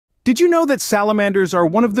Did you know that salamanders are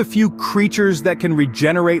one of the few creatures that can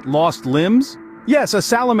regenerate lost limbs? Yes, a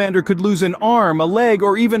salamander could lose an arm, a leg,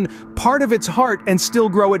 or even part of its heart and still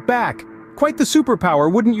grow it back. Quite the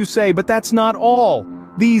superpower, wouldn't you say? But that's not all.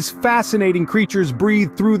 These fascinating creatures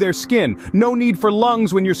breathe through their skin. No need for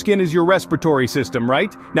lungs when your skin is your respiratory system,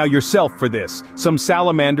 right? Now yourself for this. Some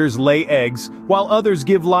salamanders lay eggs, while others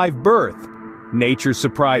give live birth. Nature's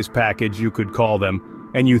surprise package, you could call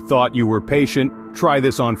them. And you thought you were patient? Try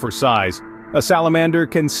this on for size. A salamander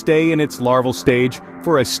can stay in its larval stage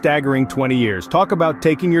for a staggering 20 years. Talk about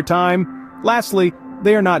taking your time. Lastly,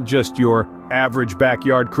 they are not just your average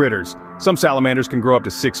backyard critters. Some salamanders can grow up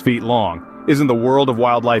to 6 feet long. Isn't the world of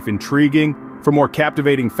wildlife intriguing? For more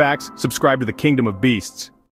captivating facts, subscribe to the Kingdom of Beasts.